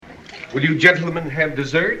Will you gentlemen have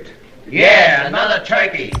dessert? Yeah, another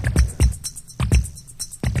turkey.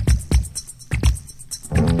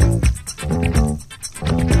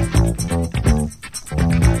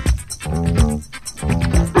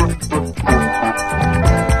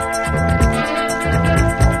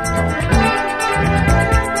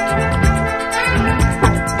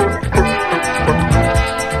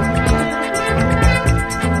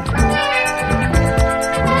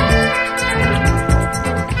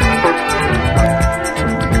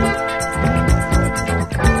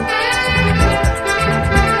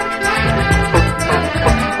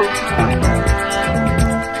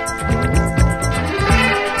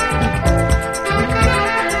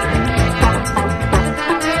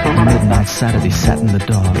 Saturday sat in the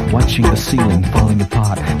dark, watching the ceiling falling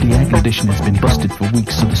apart. The air conditioner's been busted for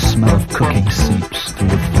weeks, so the smell of cooking seeps through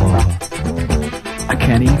the floor. I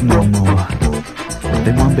can't eat no more.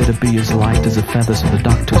 They want me to be as light as a feather, so the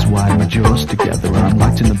doctors wire my jaws together. And I'm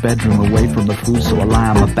locked in the bedroom away from the food, so I lie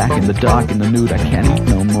on my back in the dark, in the nude. I can't eat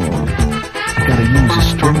no more. I gotta use a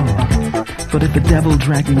straw. But if the devil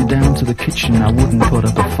dragged me down to the kitchen, I wouldn't put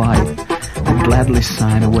up a fight. I'd gladly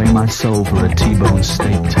sign away my soul for a T-bone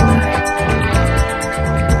steak tonight.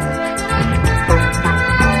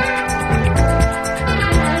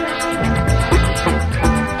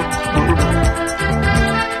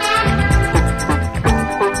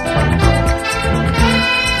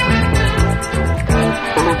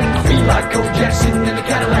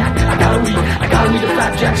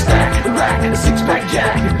 Jack stack, rack, a six-pack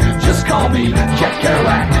Jack. Just call me Jack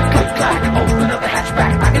Kerouac. Click clack, open up the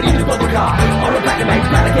hatchback. I can eat a bubble car or a pack of make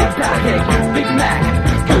patty cake, Big Mac.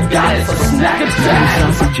 Good God, it's a snack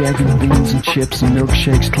attack. Sausage, egg, and beans and chips and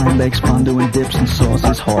milkshakes, clam bakes, fondue and dips and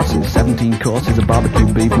sauces, horses, 17 courses of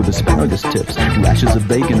barbecue beef with asparagus tips, rashes of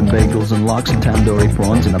bacon and bagels and lox and tandoori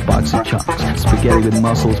prawns and a box of chocks, spaghetti with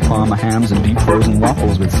mussels, parma hams and deep frozen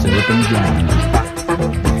waffles with syrup and jam.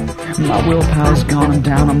 My willpower's gone, I'm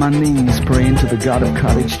down on my knees, praying to the god of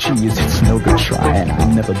cottage cheese. It's no good trying, I'll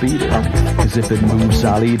never beat it, cause if it moves,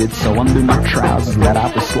 I'll eat it. So undo my trousers, let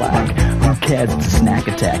out the slack. Who cares, it's a snack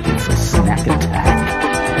attack, it's a snack attack.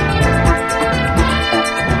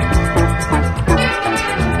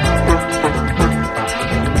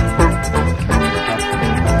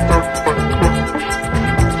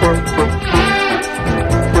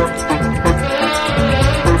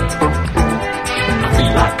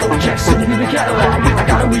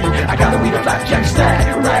 I gotta eat a flapjack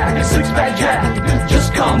stack, rack, a six-pack Jack.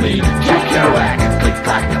 Just call me Jack Kerouac. Click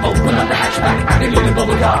clack, open up the hatchback. I can eat a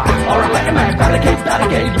bubble car or a pack of Mac, patty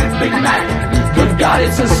cake, Big Mac. Good God,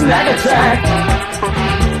 it's a snack attack.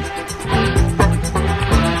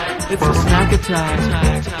 It's a snack attack.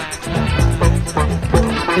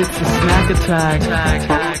 It's a snack attack.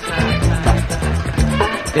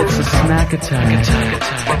 It's a snack attack.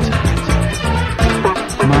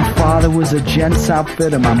 My father was a gents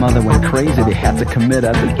outfitter, my mother went crazy, they had to commit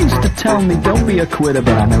her. They used to tell me, don't be a quitter,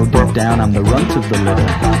 but I know deep down I'm the runt of the litter.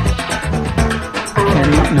 I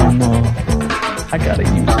can't eat no more, I gotta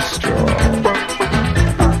use a straw.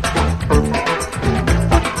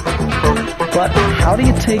 But how do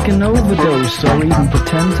you take an overdose, or even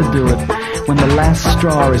pretend to do it, when the last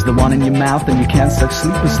straw is the one in your mouth and you can't suck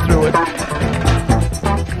sleepers through it? I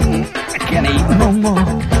can't eat no more,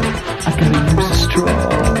 I gotta use a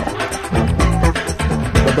straw.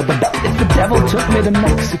 If the devil took me to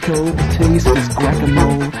Mexico to taste his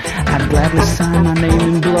guacamole, I'd gladly sign my name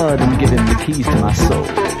in blood and give him the keys to my soul.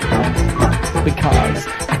 Because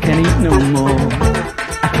I can't eat no more,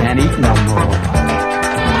 I can't eat no more.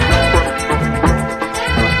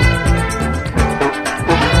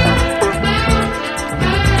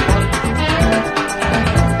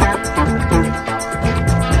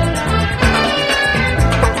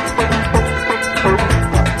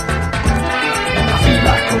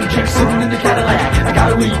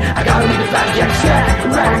 I gotta eat a flapjack stack,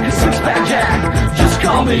 rack, a six-pack Jack. Just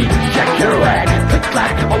call me Jack Kerouac. Click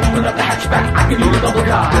clack, open up the hatchback. I can eat a bubble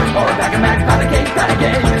car or a pack of Mac, patty cake,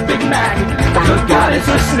 Big Mac. Good God, it's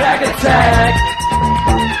a snack attack.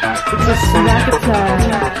 It's a snack attack.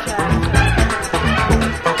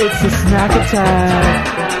 It's a snack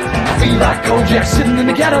attack. I feel like Kojak sitting in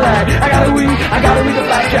the Cadillac. I gotta eat a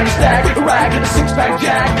flapjack stack, rack, and a six-pack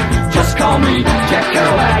Jack. Just call me Jack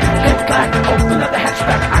Kerouac. Click clack, open up the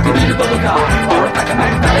hatchback. I can eat a bubble car or a pack of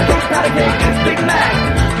Mac, patty cake, Big Mac.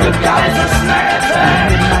 Good God, it's a snack attack.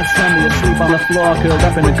 Midnight Sunday, asleep on the floor, curled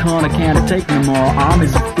up in the corner, can't take no more.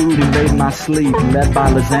 Armies of food invade my sleep, led by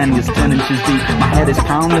lasagnas 10 inches deep. My head is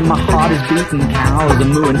pounding, my heart is beating, cows are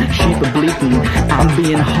mooing, sheep are bleating. I'm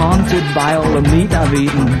being haunted by all the meat I've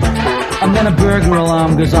eaten. And then a burglar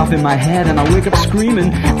alarm goes off in my head, and I wake up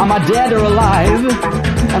screaming, am I dead or alive?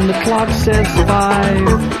 And the clock says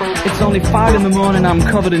 5. It's only 5 in the morning, I'm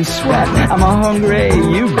covered in sweat. Am I hungry?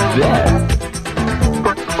 You bet.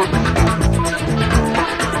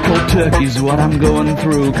 Cold turkey's what I'm going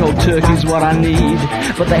through, cold turkey's what I need.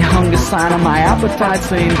 But they hung a sign on my appetite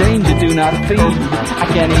saying, danger, do not feed. I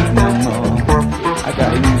can't eat no more, I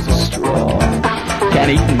gotta use a straw.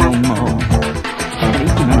 Can't eat no more, can't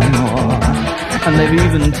eat no more. And they've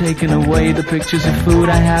even taken away the pictures of food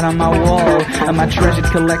I had on my wall, and my treasured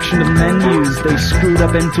collection of menus they screwed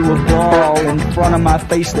up into a ball. In front of my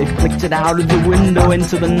face they flicked it out of the window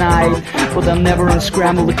into the night. But they'll never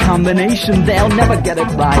unscramble the combination, they'll never get it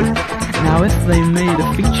right. Now if they made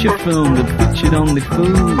a feature film that featured only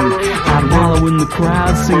food, I'd wallow in the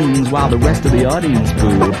crowd scenes while the rest of the audience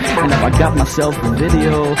booed. And if I got myself a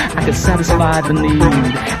video, I could satisfy the need.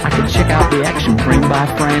 I could check out the action frame by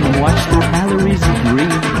frame and watch the calories of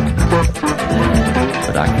greed.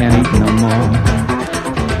 But I can't eat no more,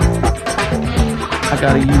 I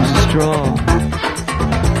gotta use a straw.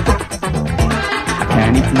 I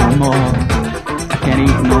can't eat no more, I can't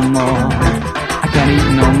eat no more, I can't eat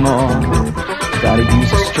no more, gotta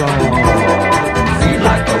use a straw. Feel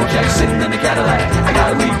like Bojack sitting in a Cadillac. I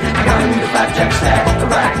gotta read a flapjack stack, a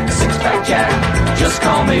rack, a six-pack jack. Just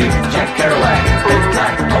call me Jack Kerouac. Big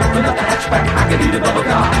black, open up the hatchback. I could eat a bubble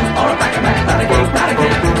gum or a pack of Mac. Not a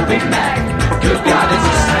cake, Big Mac. Good God, it's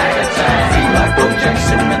a snack attack. Feel like Bojack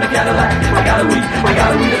sitting in a Cadillac. I gotta read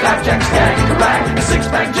a flapjack stack, a rack, a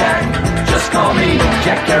six-pack jack. Just call me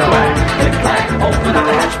Jack Kerouac. Big black, open up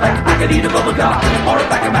the hatchback. I could eat a bubble gum or a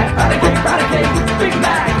pack of Mac. Not a cake, Big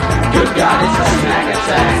Mac. Good God, it's a snack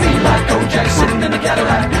attack. Feel like Bojack sitting in a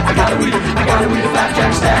Cadillac. I gotta read a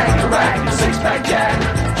flapjack stack, a rack, a six-pack jack.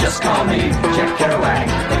 Just call me Jack Kerouac.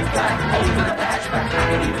 Big black, open up the hatchback. I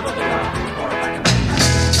could eat a bubble gum or a pack of Mac.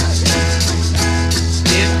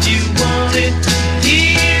 If you want it,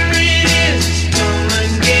 here it is. Come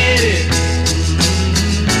and get it.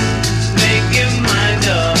 Make your mind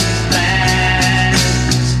up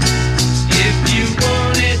fast. If you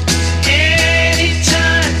want it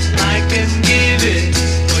anytime, I can give it.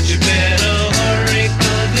 But you better hurry,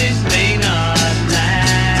 'cause it may not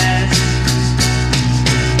last.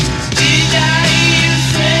 Did I hear you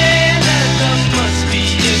say that there must be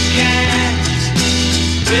a catch?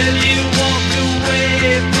 Will you walk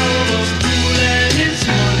away from a fool and his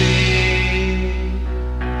money?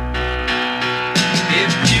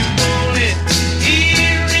 If you want it,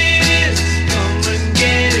 here it is. Come and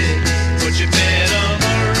get it. But you better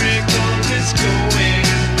hurry, 'cause it's going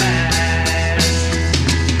fast.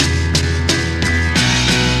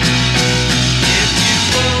 If you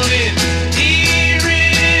want it, here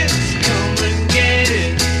it is. Come and get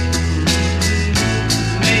it.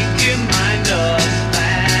 Make your mind up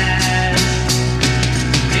fast.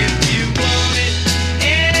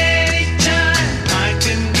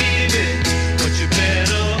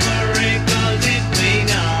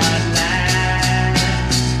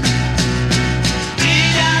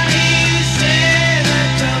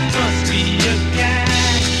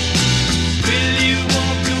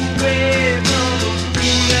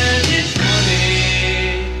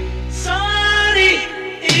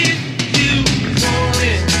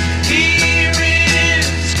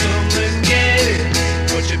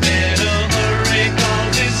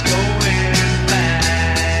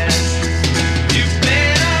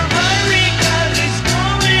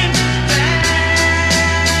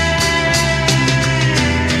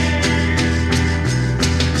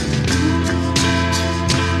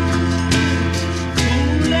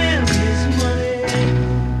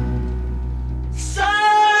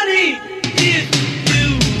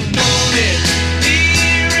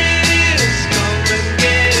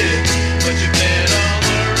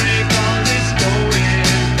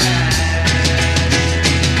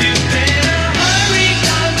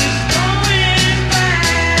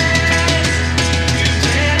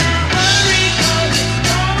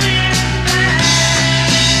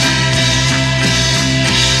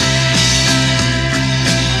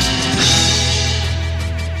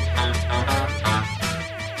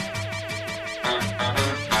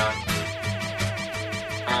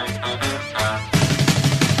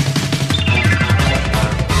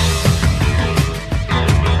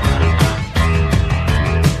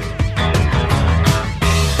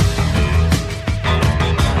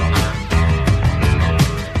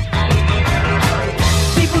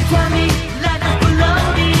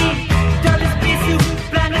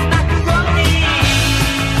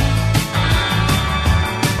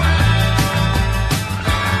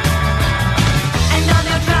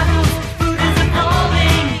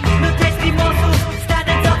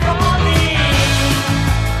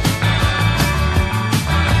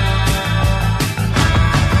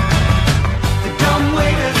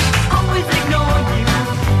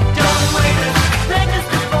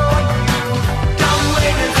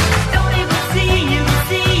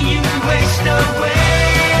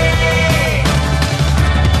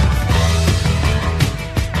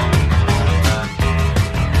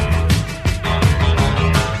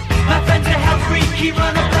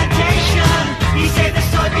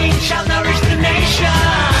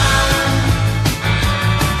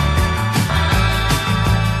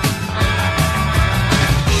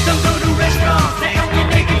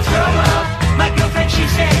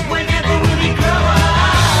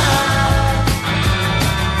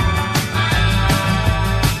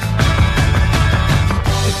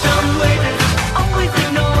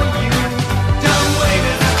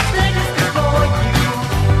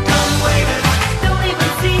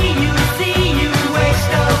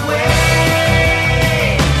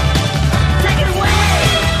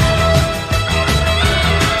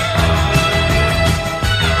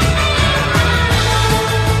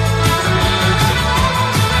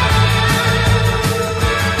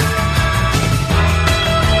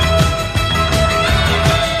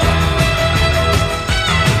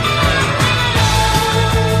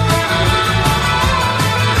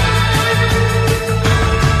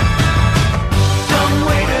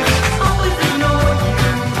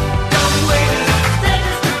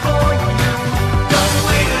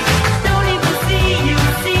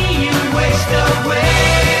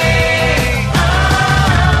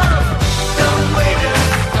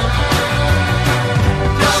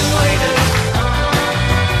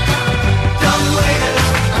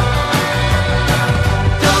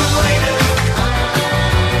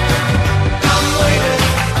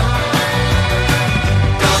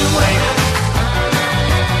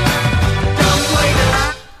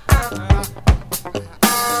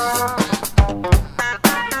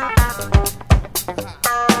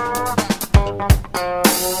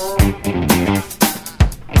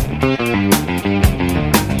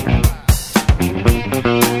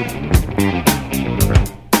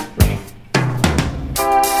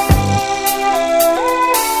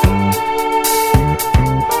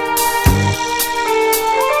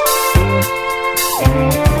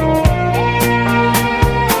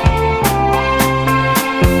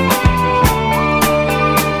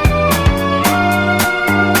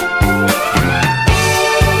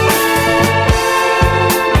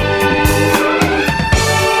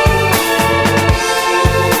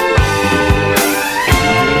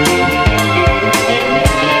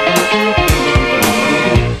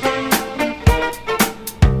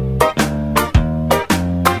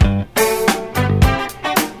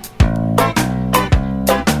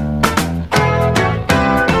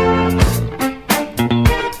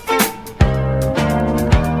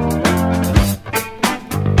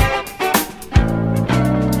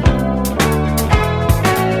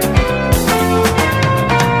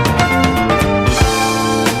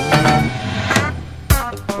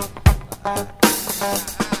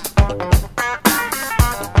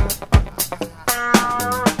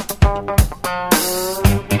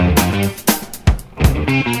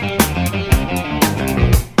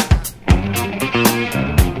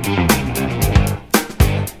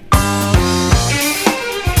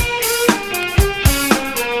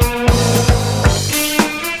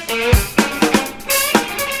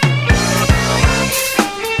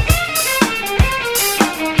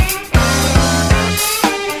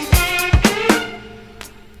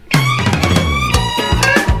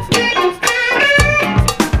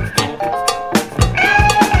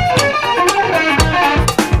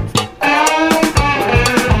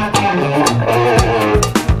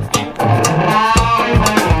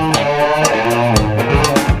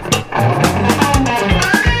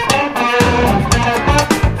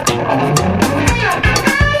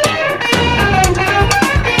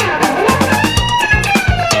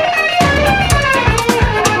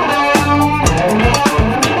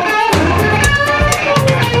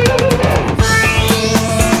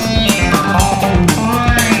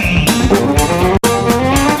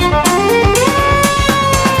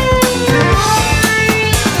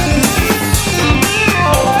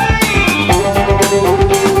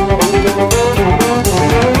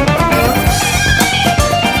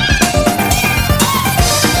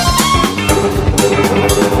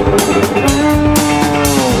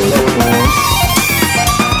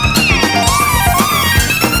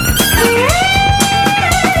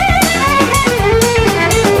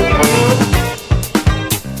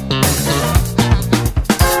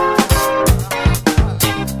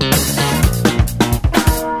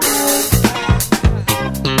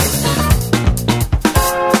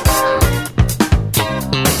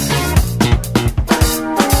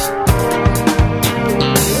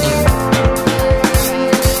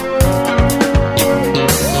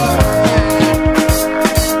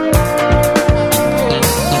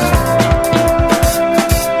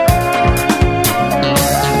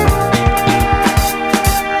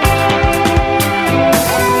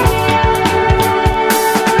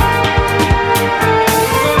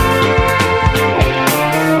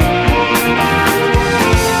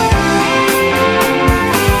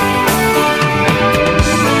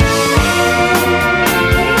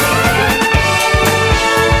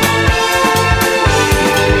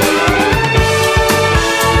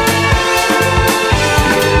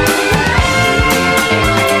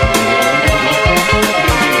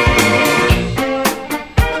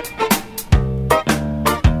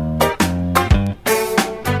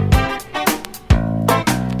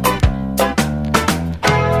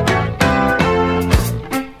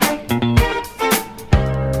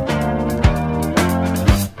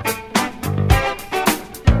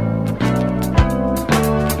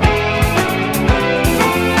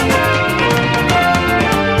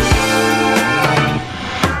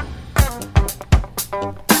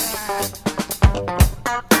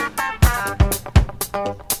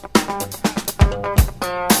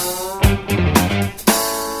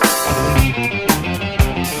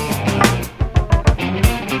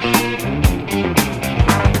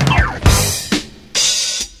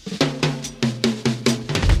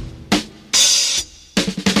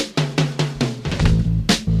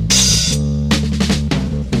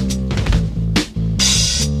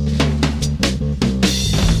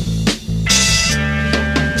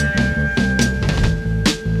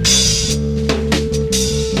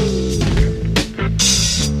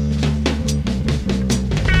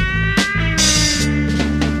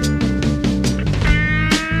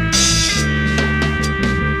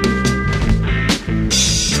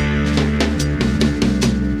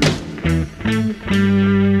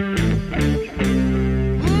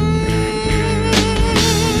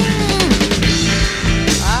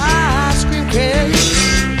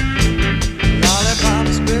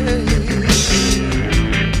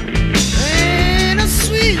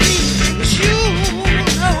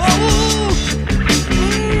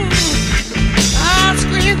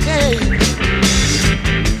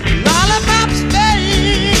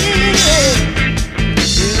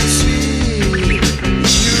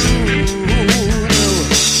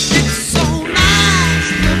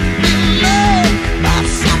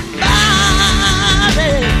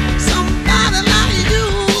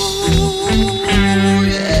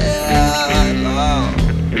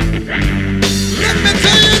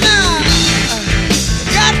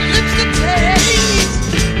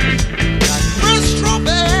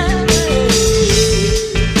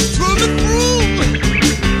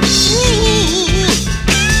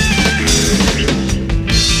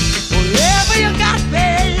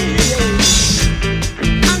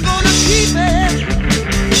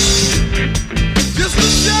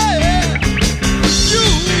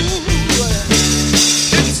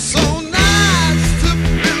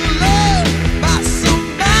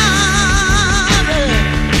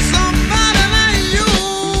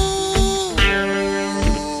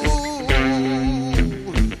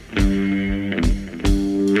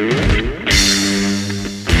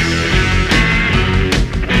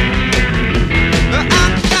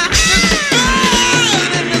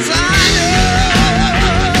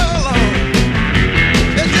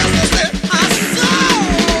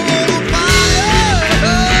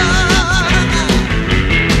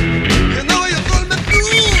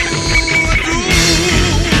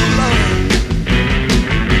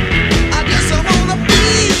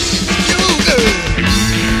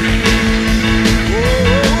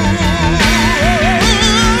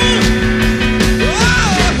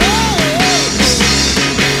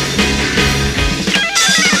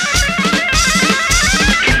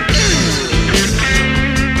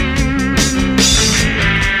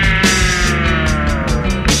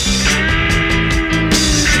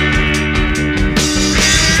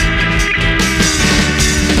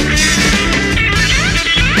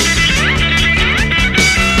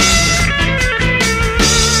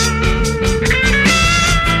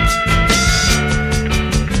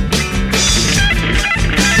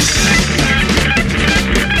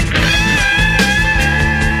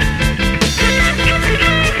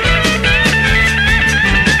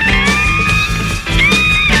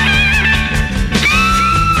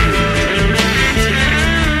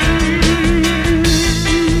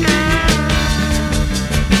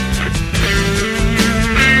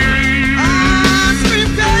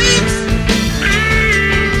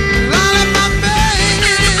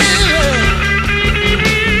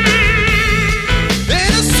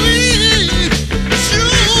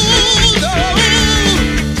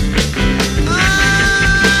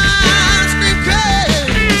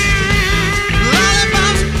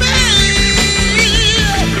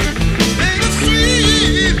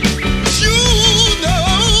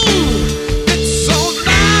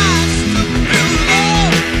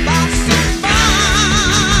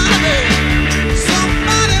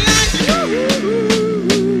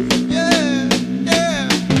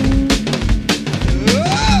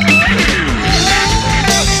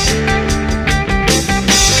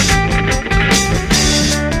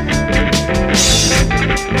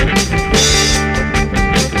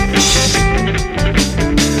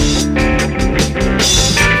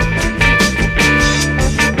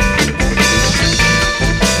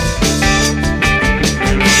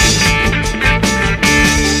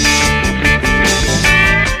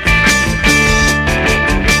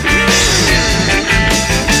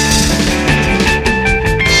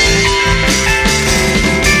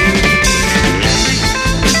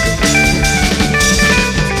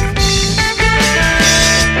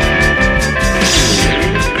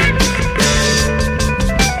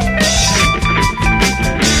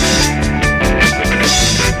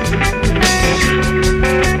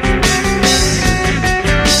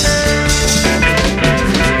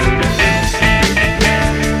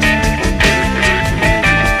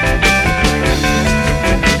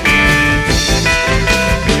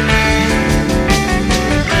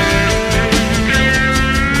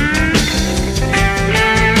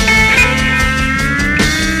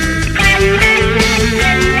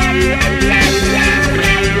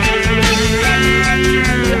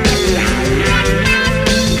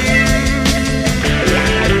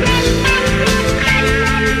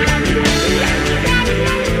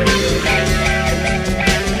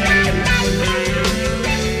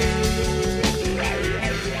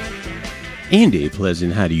 And a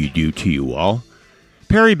pleasant how do you do to you all.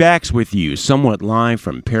 Perry Bax with you, somewhat live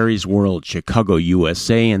from Perry's World, Chicago,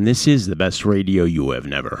 USA, and this is the best radio you have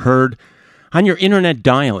never heard. On your internet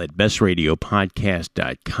dial at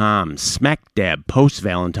bestradiopodcast.com, smack dab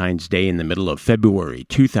post-Valentine's Day in the middle of February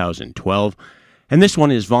 2012, and this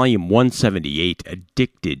one is volume 178,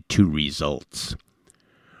 Addicted to Results.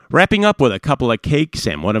 Wrapping up with a couple of cakes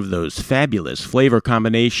and one of those fabulous flavor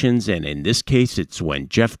combinations, and in this case it's when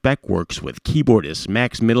Jeff Beck works with keyboardist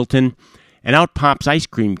Max Middleton, and out pops ice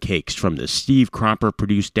cream cakes from the Steve Cropper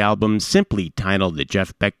produced album simply titled The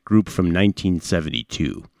Jeff Beck Group from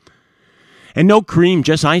 1972. And no cream,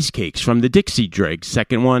 just ice cakes from the Dixie Dregs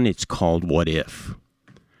second one, it's called What If.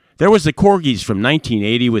 There was the Corgis from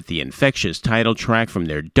 1980 with the infectious title track from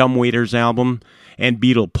their Dumbwaiters album, and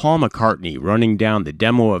Beatle Paul McCartney running down the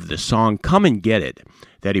demo of the song Come and Get It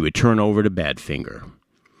that he would turn over to Badfinger.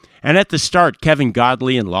 And at the start, Kevin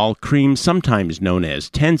Godley and Lal Cream, sometimes known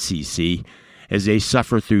as 10cc, as they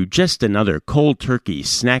suffer through just another cold turkey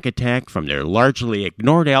snack attack from their largely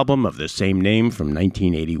ignored album of the same name from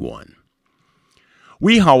 1981.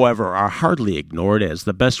 We, however, are hardly ignored, as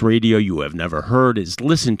the best radio you have never heard is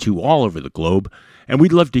listened to all over the globe, and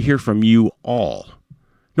we'd love to hear from you all.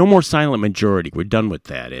 No more silent majority, we're done with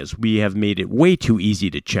that, as we have made it way too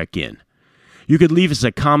easy to check in. You could leave us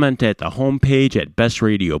a comment at the homepage at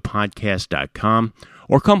bestradiopodcast.com,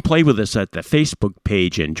 or come play with us at the Facebook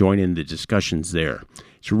page and join in the discussions there.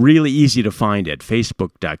 It's really easy to find at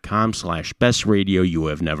facebook.com/bestradio you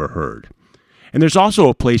have never heard. And there's also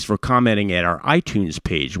a place for commenting at our iTunes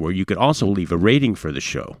page where you could also leave a rating for the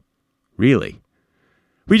show. Really.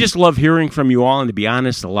 We just love hearing from you all, and to be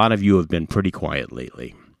honest, a lot of you have been pretty quiet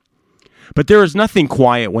lately. But there is nothing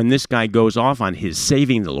quiet when this guy goes off on his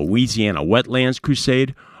Saving the Louisiana Wetlands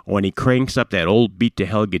crusade, or when he cranks up that old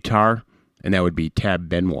beat-to-hell guitar, and that would be Tab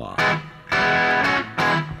Benoit.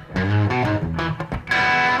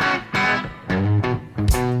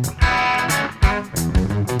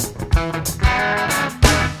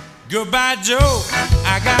 Goodbye, Joe,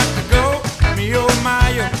 I got to go, me oh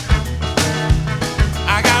my oh.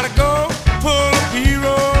 I gotta go, pull a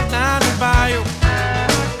P-roll down the bayou.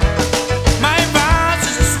 My advice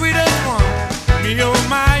is the sweetest one, me oh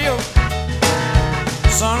my oh.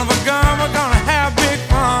 Son of a gun, we're gonna have big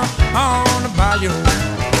fun on the bayou.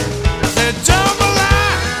 I said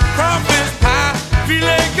jambalaya, crawfish pie,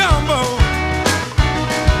 filet gumbo.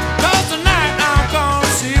 'Cause tonight I'm gonna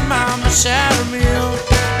see Mama Shadow Meal.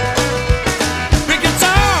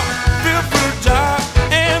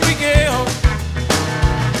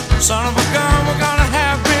 Son of a gun, we're gonna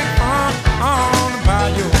have big fun on the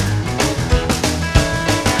bayou.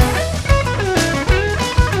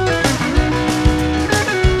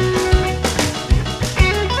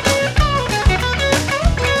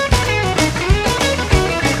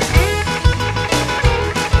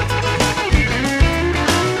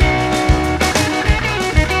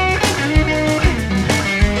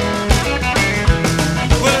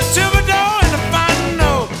 Well, it's Thibodeau and the Fine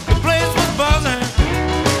Note, the place was buzzing.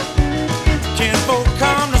 Folk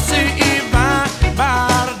come to see Yvonne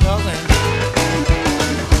by the dozen.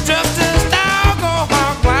 Just in style, go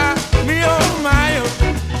hog wild, me oh my oh.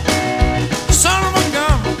 Son of a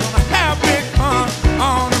gun, we're gonna have big fun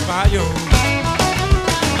on the bayou.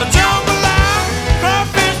 A jambalaya,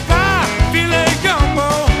 crawfish pie, filet gumbo.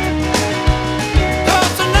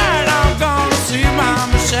 'Cause tonight I'm gonna see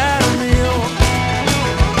Mama Shadow Meal.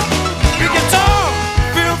 We can talk,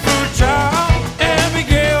 feel fruit jar, and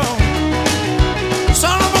Miguel.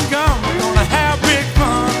 Son of a gun, we're gonna have big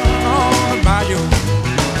fun on the bayou.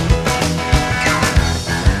 Gonna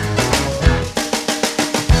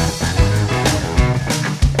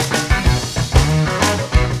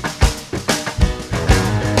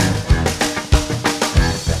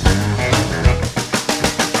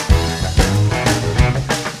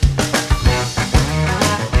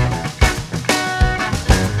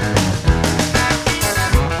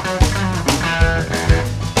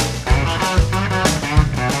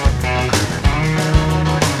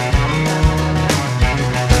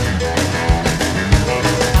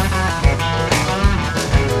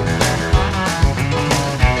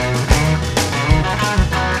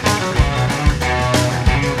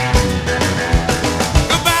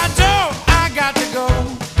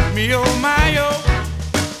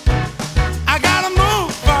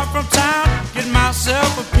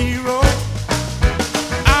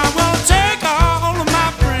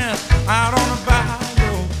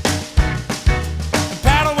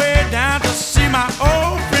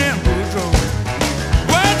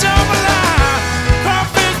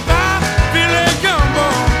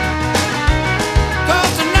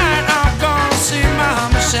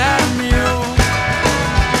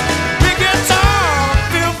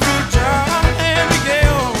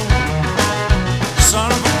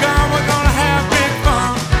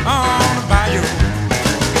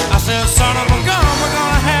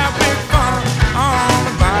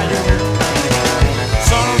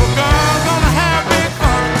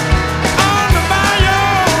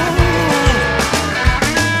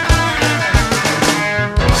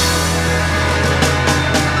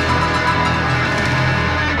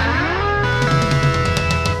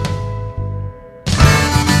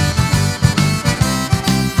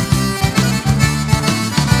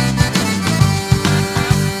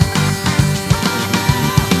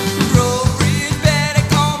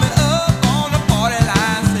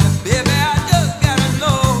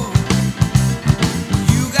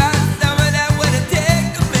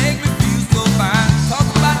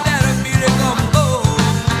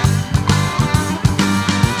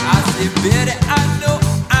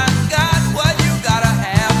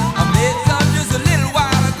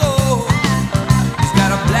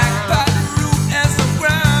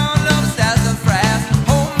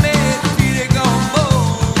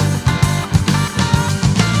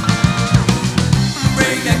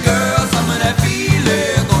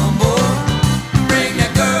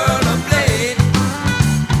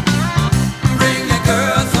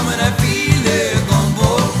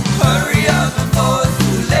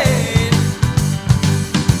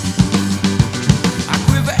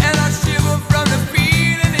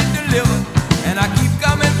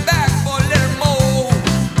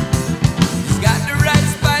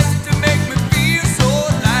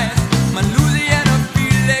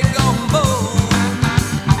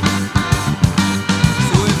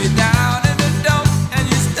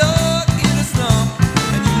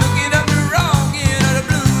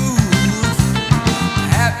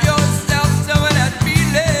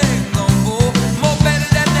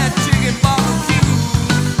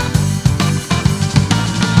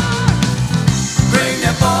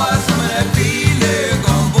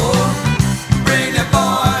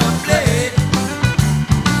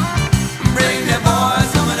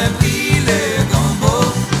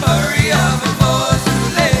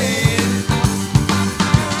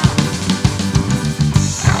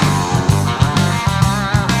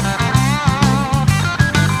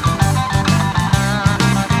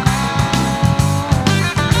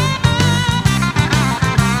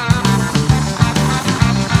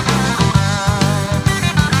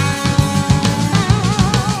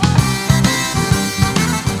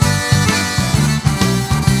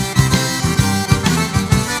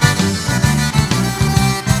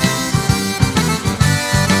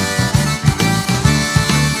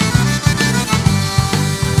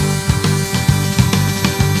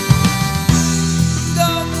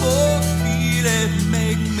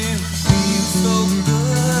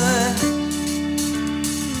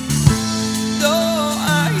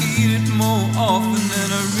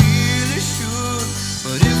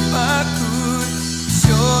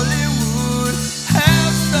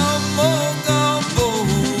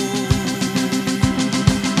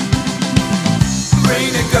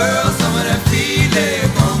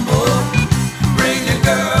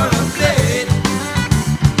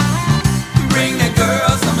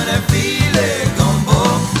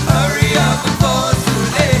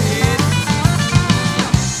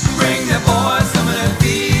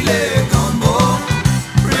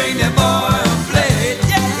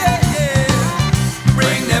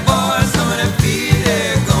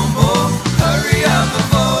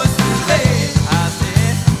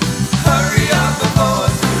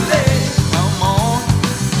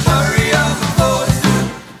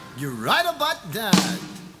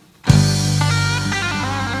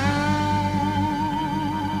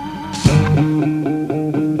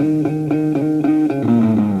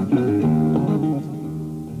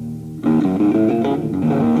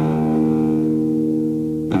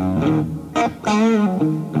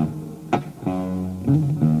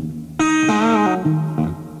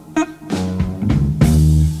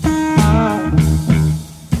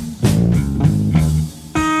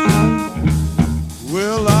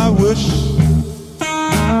Well, I wish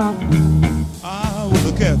I was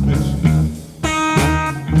a catfish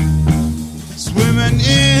swimming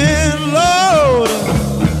in, Lord,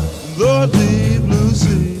 the deep blue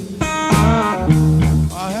sea.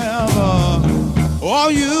 I have all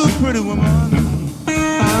you pretty women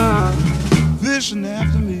fishing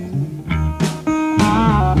after me,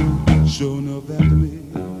 showing up after me.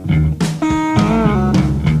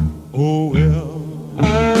 Oh well.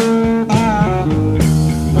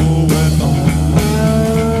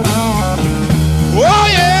 Oh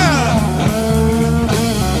yeah,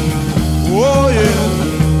 oh yeah.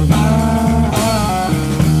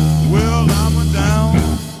 Well, I'm down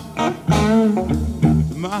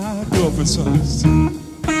to my girlfriend's house, and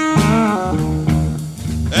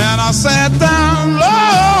I sat down,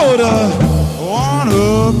 Lord, on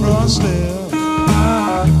her front step,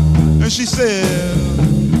 and she said,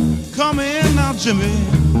 "Come in now, Jimmy,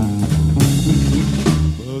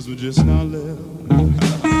 husband just now left."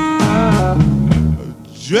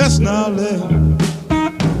 Just now left.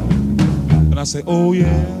 And I say, oh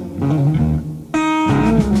yeah.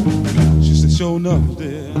 She said, sure enough,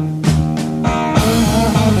 dear.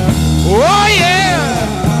 Oh yeah.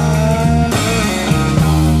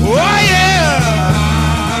 Oh yeah.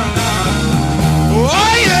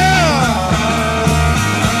 Oh yeah.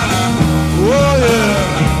 Oh yeah.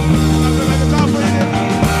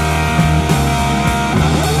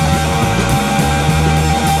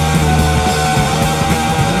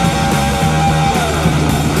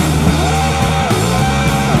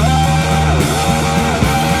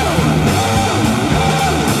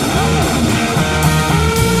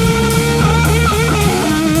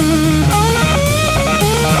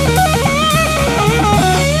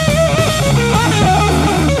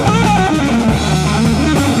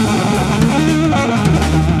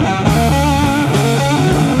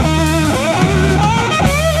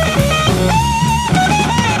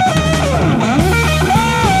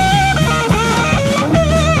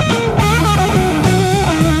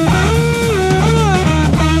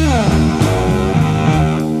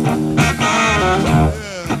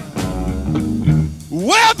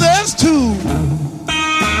 Well, there's two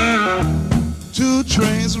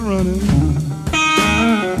trains running,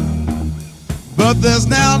 but there's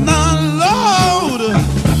now none, Lord,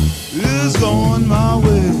 is going my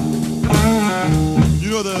way. You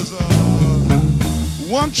know, there's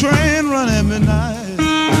one train running at midnight,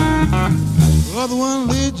 the other one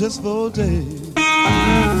leaves just for a day,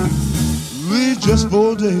 leaves just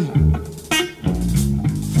for a day.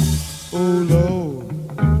 Oh Lord,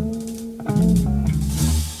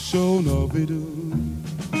 sure no be do.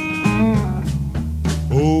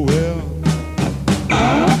 Oh well.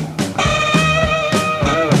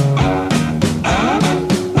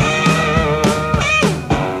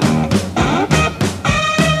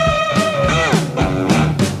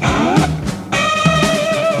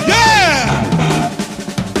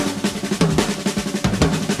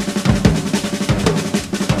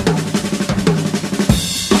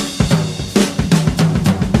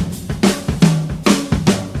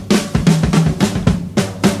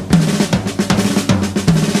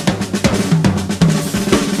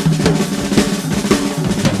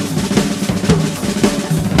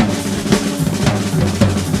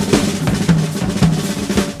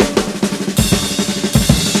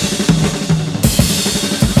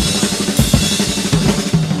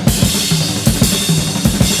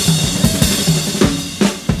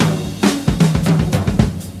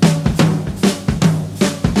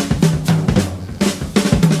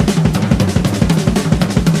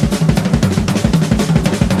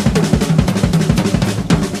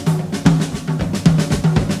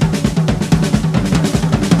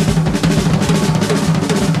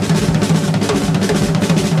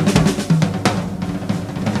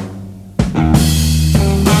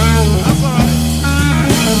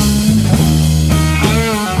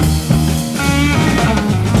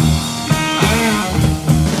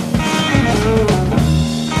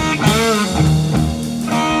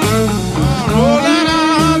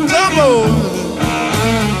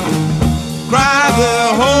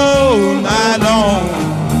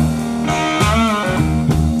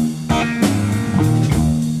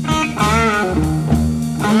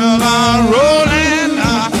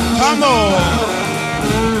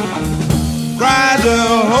 the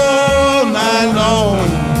whole night.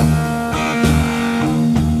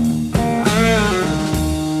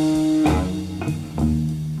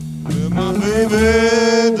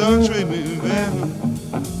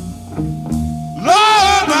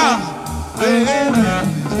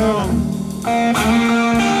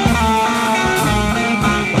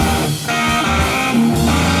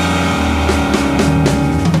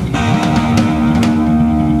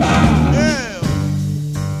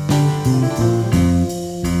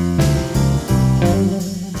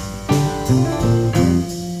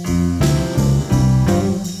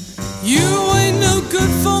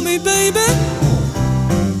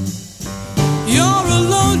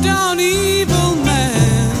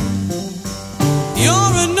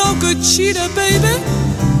 cheater, baby.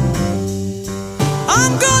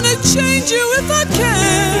 I'm gonna change you if I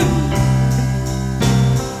can.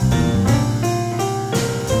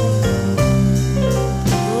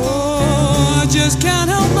 Oh, I just can't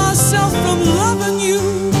help myself from loving you.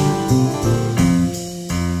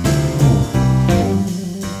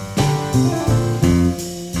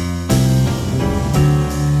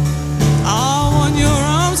 I want your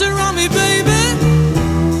arms around me, baby.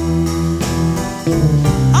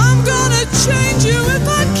 I'm gonna change you if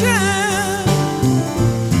I can.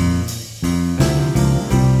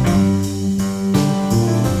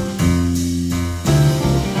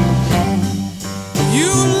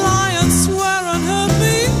 You lie and swear and hurt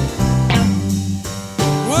me.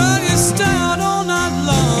 Well, you stay out all night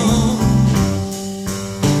long.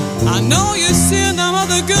 I know you're seeing them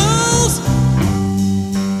other girls.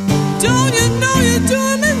 Don't you know you're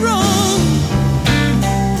doing me wrong?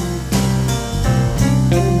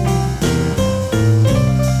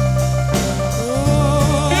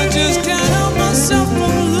 Oh, I just can't help myself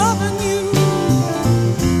from loving you.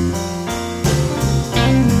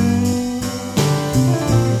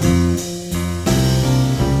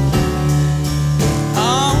 I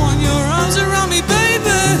want your arms around me,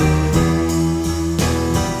 baby.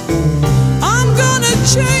 I'm gonna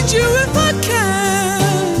change you if I can.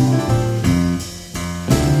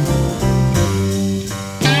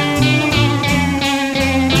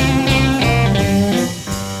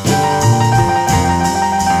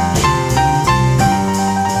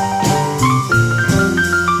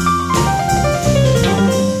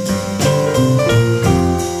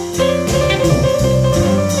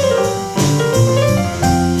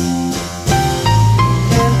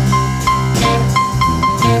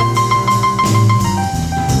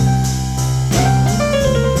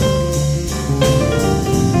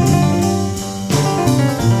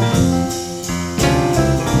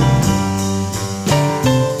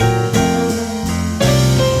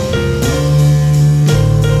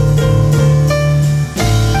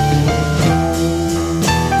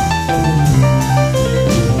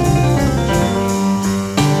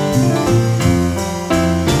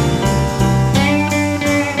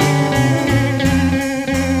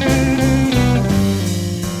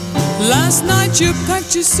 Last night you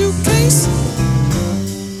packed your suitcase,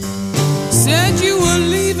 said you were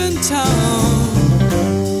leaving town.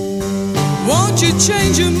 Won't you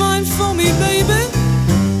change your mind for me, baby?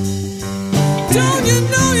 Don't you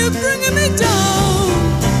know you're bringing me down?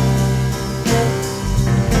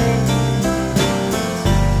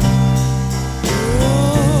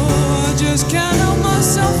 Oh, I just can't help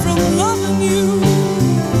myself from loving you.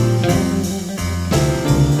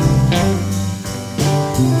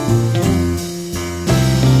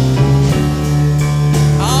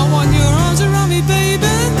 I want your arms around me,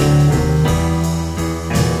 baby.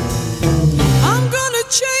 I'm gonna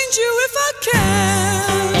change you if I can.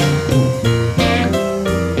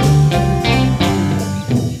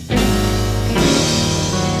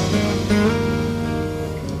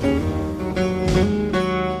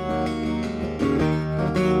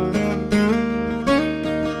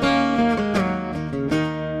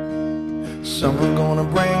 Summer gonna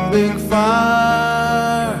bring big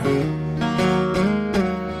fire.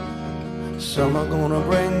 Summer gonna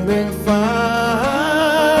bring big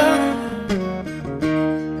fire.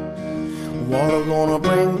 Water gonna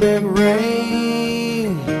bring big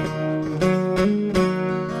rain.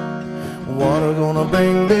 Water gonna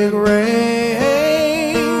bring big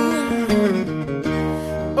rain.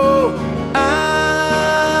 Oh, I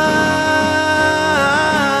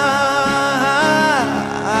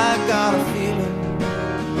got a feeling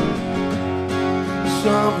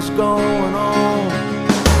something's going on.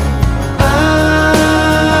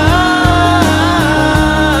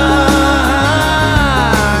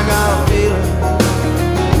 I got a feeling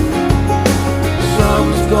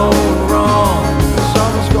something's going wrong.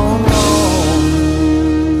 Something's going wrong.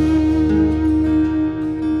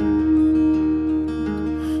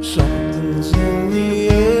 Something's in the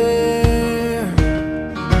air.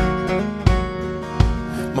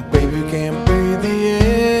 My baby can't breathe the air.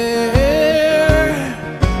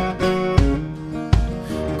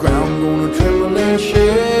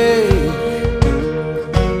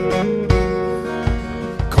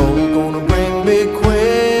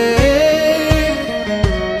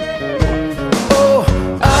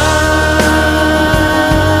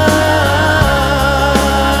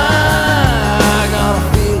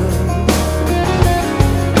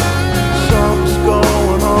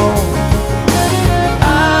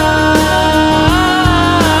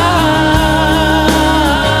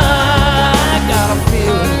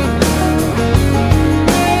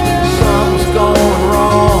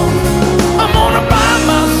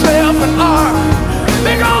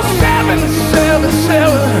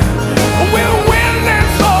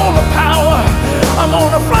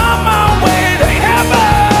 on my way to heaven.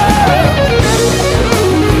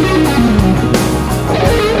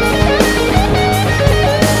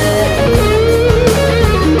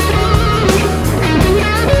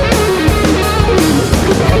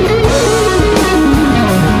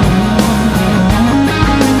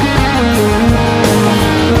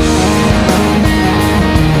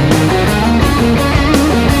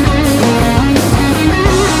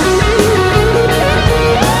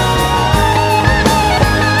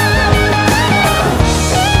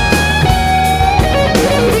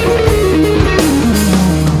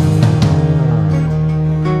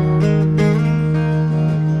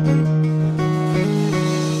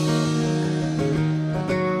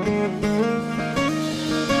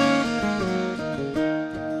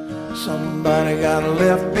 Somebody got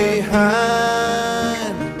left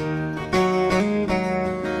behind.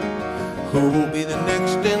 Who will be the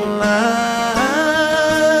next in line?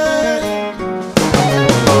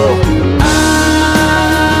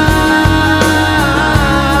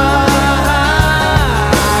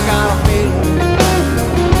 I got a feeling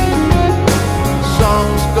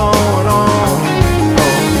something's going on.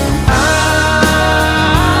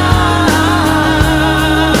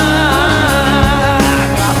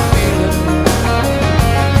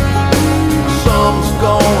 Something's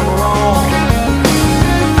going wrong.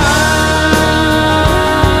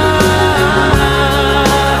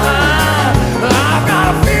 I've got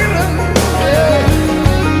a feeling, yeah,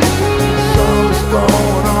 something's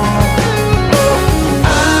going on.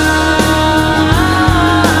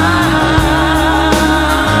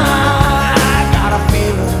 I got a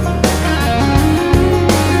feeling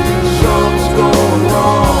something's going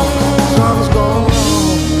wrong. Something's going wrong.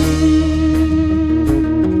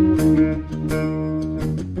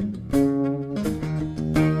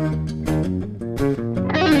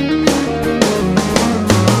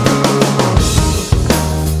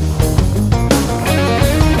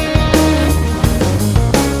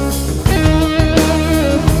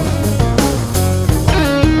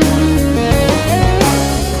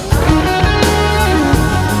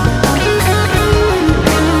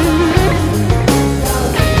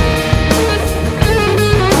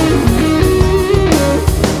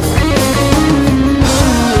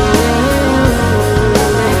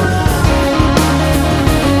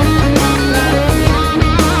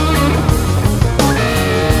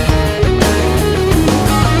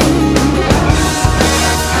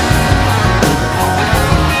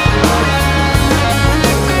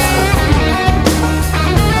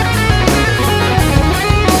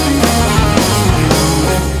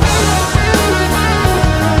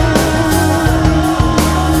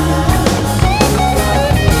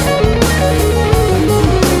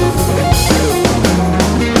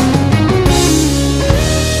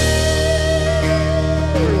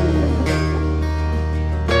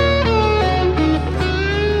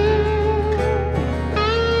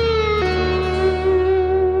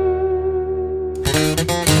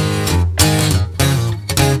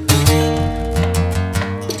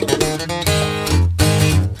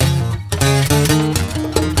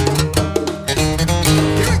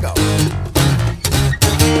 Here we go.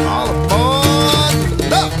 All aboard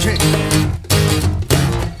Love King.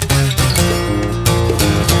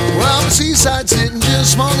 Well, I'm seaside sitting,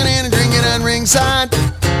 just smoking and drinking on ringside.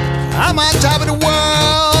 I'm on top of the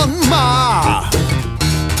world, ma.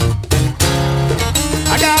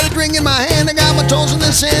 I got a drink in my hand, I got my toes in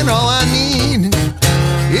the sand. All I need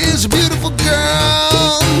is a beautiful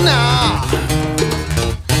girl now.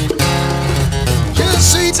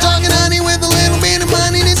 Just sweet talking honey with a little bit of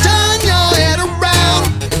money to turn your head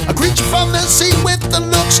around. A creature from the sea with the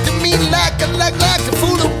looks to me like a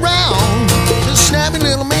fool around. Just snappy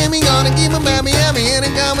little mammy, gonna give a mammy hammy and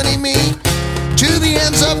accompany me to the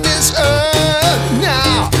ends of this earth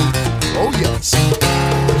now. Oh yes.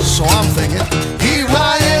 So I'm thinking, here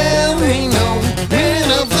I am, ain't no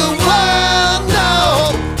man of the world,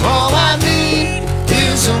 no. All I need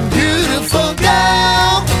is a beautiful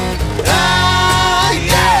girl. Ah,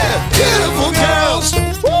 yeah, beautiful girls.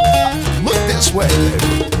 Woo! Look this way,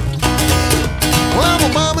 baby. Well, my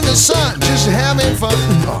mom and the son just having fun.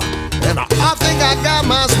 And I think I got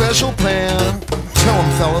my special plan. Tell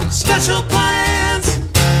them, fellas. Special plans.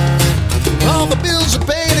 All the bills are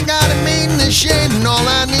paid, I got it made in the shade, and all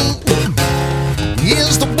I need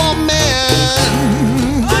is the woman.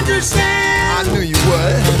 Understand. I knew you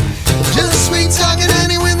would. Just sweet talking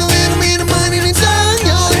honey with a little bit of money to turn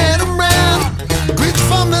your head around. Creature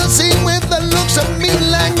from the sea with the looks of me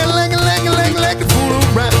like a fool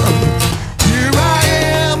around. Here I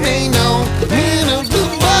am, ain't no man of the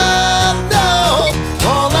world, no.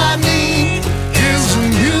 All I need is a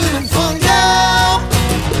beautiful girl.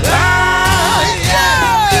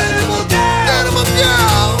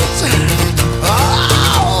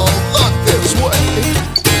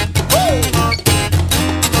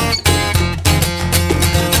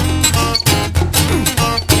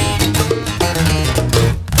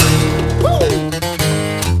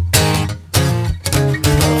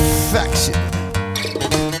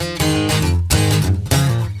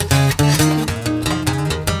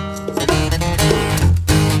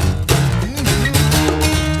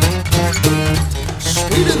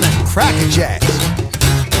 Cracker Jacks.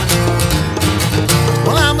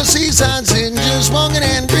 Well, I'm a seaside sitting, just walking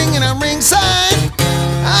and drinking. I'm ringside.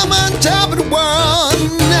 I'm on top of the world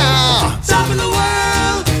now. Top of the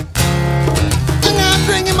world. I got a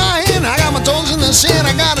drink in my hand. I got my toes in the sand.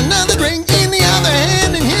 I got another drink in the other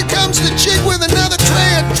hand. And here comes the chick with another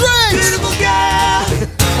tray of drinks. Beautiful girl.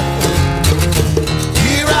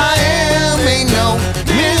 Here I am, ain't no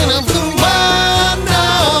man of the world,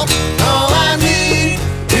 no. All I need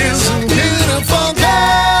is some beautiful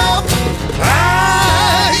girl.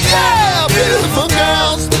 Ah, yeah, beautiful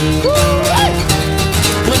girls. Woo, hey.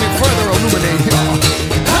 Let me further illuminate y'all.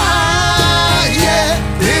 Ah, yeah,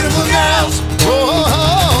 beautiful girls.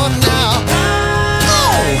 Oh, now.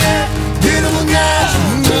 Oh, beautiful girls.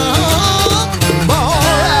 Oh,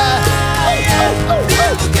 all right.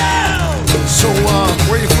 So,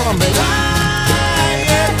 where you from, baby?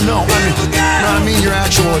 No, I mean your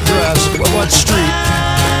actual address. What street?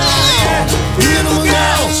 Oh, beautiful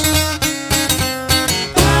girls.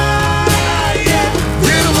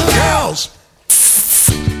 Beautiful girls.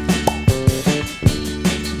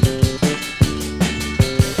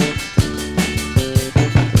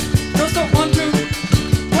 Girls don't want to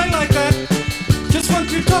play like that. Just want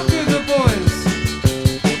to talk to the boys.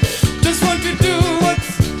 Just want to do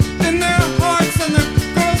what's in their hearts, and the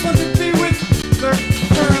girls want to be with their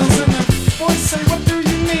girls, and the boys say, what do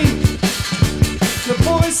you mean? The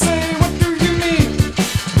boys say, what do you mean?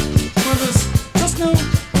 Well, there's just no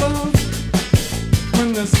love when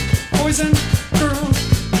there's boys and girls,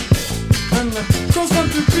 and the girls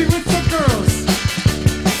want to be with the girls.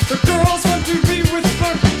 The girls want to be with the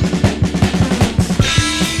girls.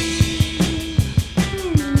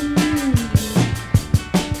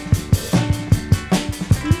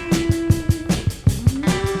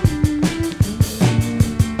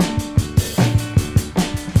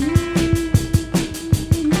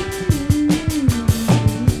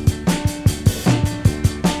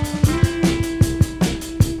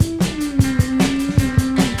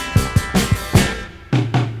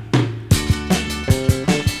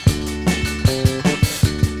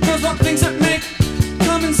 Girls want things that make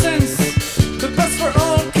common sense, the best for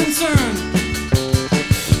all concerned.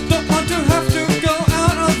 Don't want to have to go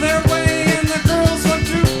out of their way, and the girls want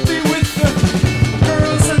to be with the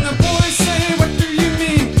girls, and the boys say, what do you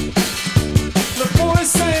mean? The boys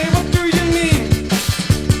say, what do you mean?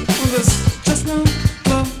 Well, there's just no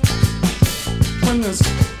love when there's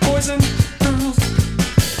boys and girls,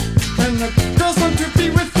 and the girls want to be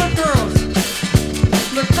with the girls.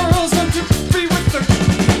 The girls want to be with the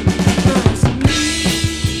girls.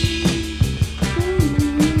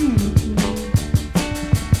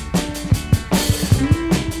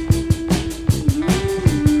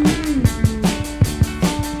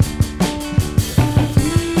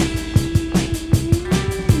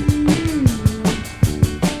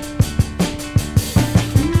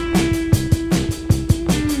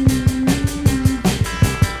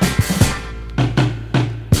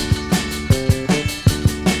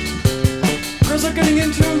 Girls are getting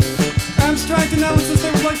into abstract analysis.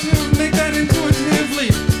 They would like to make that intuitively.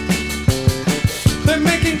 They're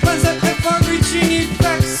making plans that have far-reaching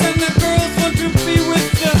effects, and the girls want to be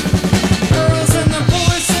with the girls, and the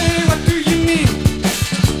boys say, what do you mean?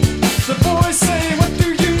 The boys say, what do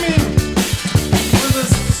you mean? Well,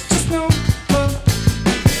 there's just no love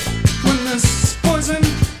when there's boys and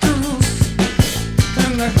girls,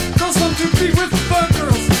 and the girls want to be with the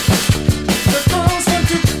girls. The girls want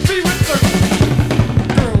to be with the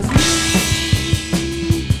girls.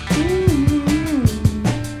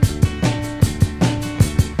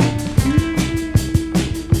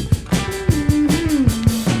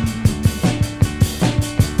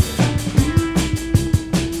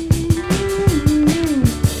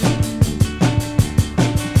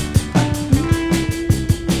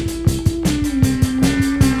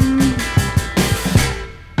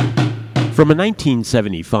 From a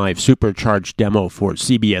 1975 supercharged demo for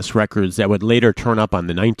CBS Records that would later turn up on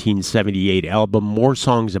the 1978 album More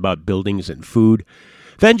Songs About Buildings and Food,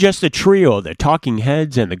 then just a trio, the Talking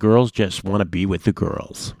Heads and the Girls Just Want to Be with the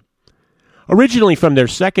Girls. Originally from their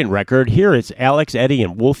second record, here it's Alex, Eddie,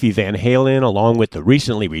 and Wolfie Van Halen along with the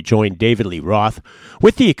recently rejoined David Lee Roth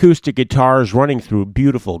with the acoustic guitars running through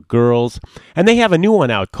Beautiful Girls, and they have a new one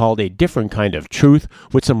out called A Different Kind of Truth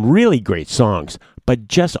with some really great songs, but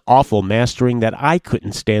just awful mastering that I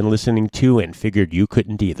couldn't stand listening to and figured you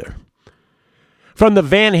couldn't either. From the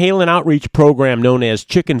Van Halen outreach program known as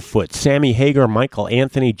Chickenfoot, Sammy Hagar, Michael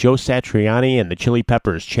Anthony, Joe Satriani, and the Chili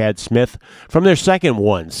Peppers' Chad Smith. From their second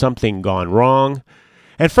one, Something Gone Wrong.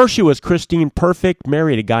 At first she was Christine Perfect,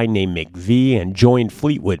 married a guy named McVie, and joined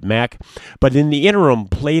Fleetwood Mac, but in the interim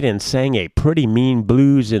played and sang a pretty mean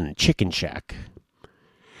blues in Chicken Shack.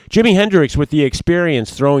 Jimi Hendrix with the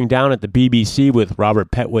Experience throwing down at the BBC with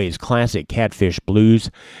Robert Petway's classic Catfish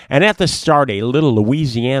Blues, and at the start a little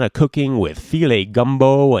Louisiana cooking with filet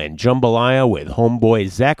gumbo and jambalaya with homeboys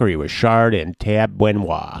Zachary Richard and Tab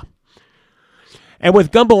Benoit. And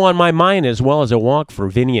with Gumbo on my mind, as well as a walk for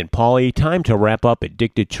Vinny and Polly, time to wrap up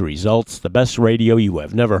Addicted to Results, the best radio you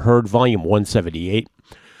have never heard, Volume 178.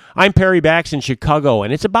 I'm Perry Bax in Chicago,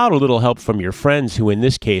 and it's about a little help from your friends, who in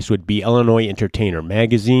this case would be Illinois Entertainer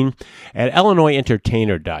Magazine. At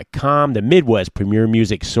IllinoisEntertainer.com, the Midwest premier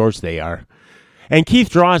music source they are. And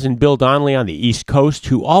Keith Draws and Bill Donnelly on the East Coast,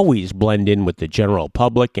 who always blend in with the general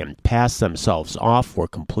public and pass themselves off for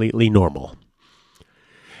completely normal.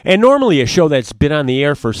 And normally a show that's been on the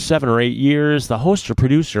air for 7 or 8 years, the host or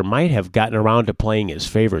producer might have gotten around to playing his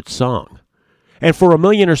favorite song. And for a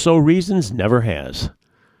million or so reasons, never has.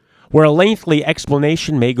 Where a lengthy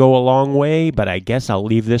explanation may go a long way, but I guess I'll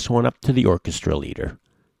leave this one up to the orchestra leader.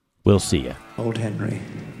 We'll see ya. Old Henry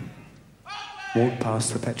walked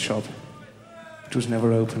past the pet shop, which was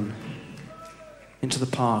never open, into the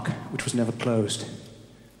park, which was never closed.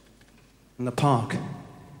 And the park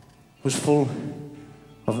was full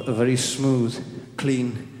of a very smooth,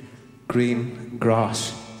 clean, green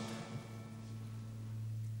grass.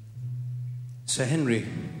 Sir Henry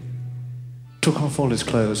took off all his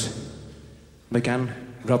clothes,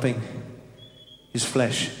 began rubbing his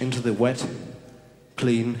flesh into the wet,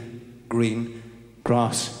 clean, green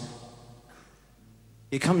grass.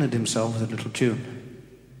 He accompanied himself with a little tune.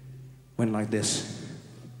 Went like this.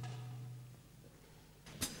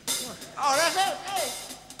 Oh, that's it.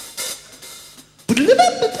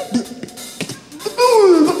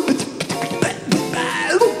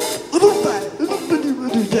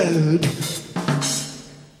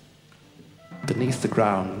 Beneath the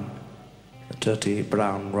ground, the dirty,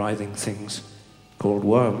 brown, writhing things called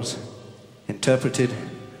worms interpreted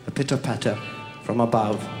a pitter-patter from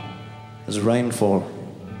above as rainfall.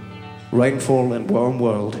 Rainfall in worm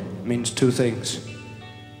world means two things: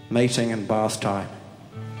 mating and bath time.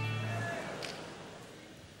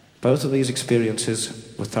 Both of these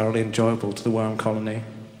experiences were thoroughly enjoyable to the worm colony.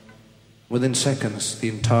 Within seconds, the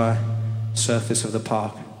entire surface of the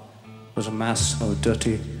park was a mass of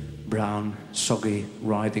dirty, brown, soggy,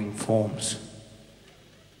 writhing forms.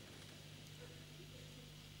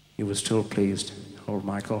 He was still pleased, old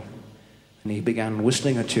Michael, and he began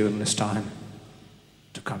whistling a tune this time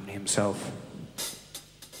to accompany himself.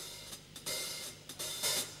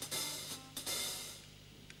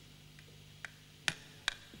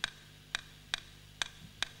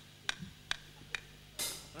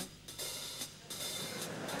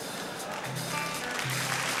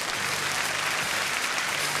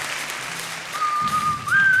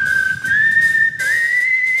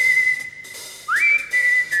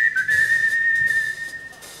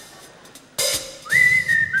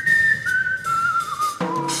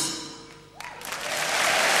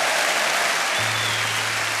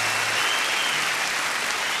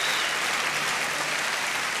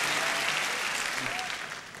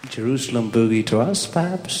 Jerusalem boogie to us,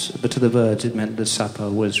 perhaps, but to the birds it meant that supper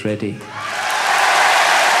was ready.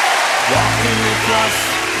 Walking across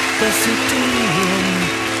the city room,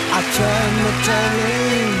 I turn the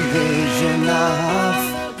television off.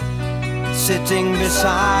 Sitting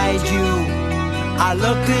beside you, I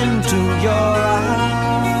look into your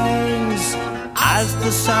eyes as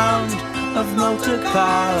the sound of motor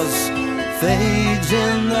cars fades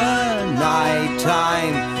in the night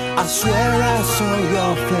time. I swear I saw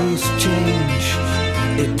your face change.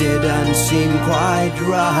 It didn't seem quite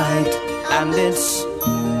right. And it's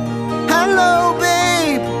hello,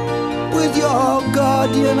 babe, with your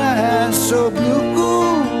guardian hair so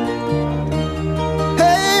blue.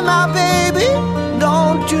 Hey, my baby,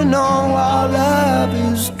 don't you know our love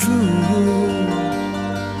is true?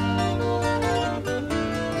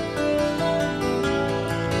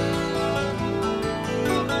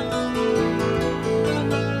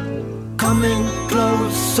 Coming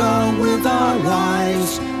closer with our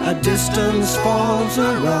eyes, a distance falls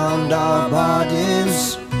around our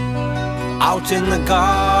bodies. Out in the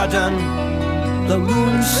garden, the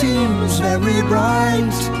moon seems very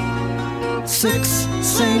bright. 6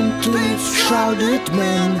 saintly shrouded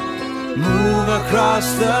men move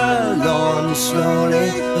across the lawn slowly.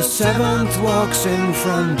 The 7th walks in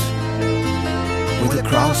front with a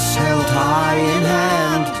cross held high in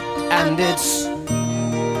hand. And it's,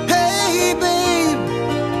 hey babe,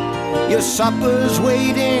 your supper's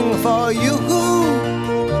waiting for you.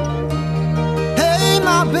 Hey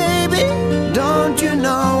my baby, don't you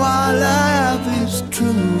know our love is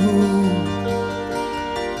true?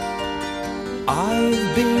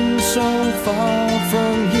 I've been so far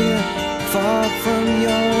from here, far from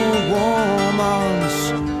your warm arms.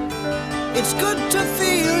 It's good to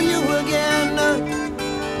feel you again.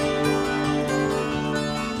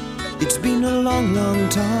 It's been a long, long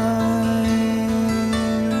time.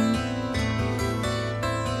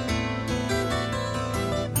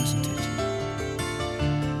 Isn't it?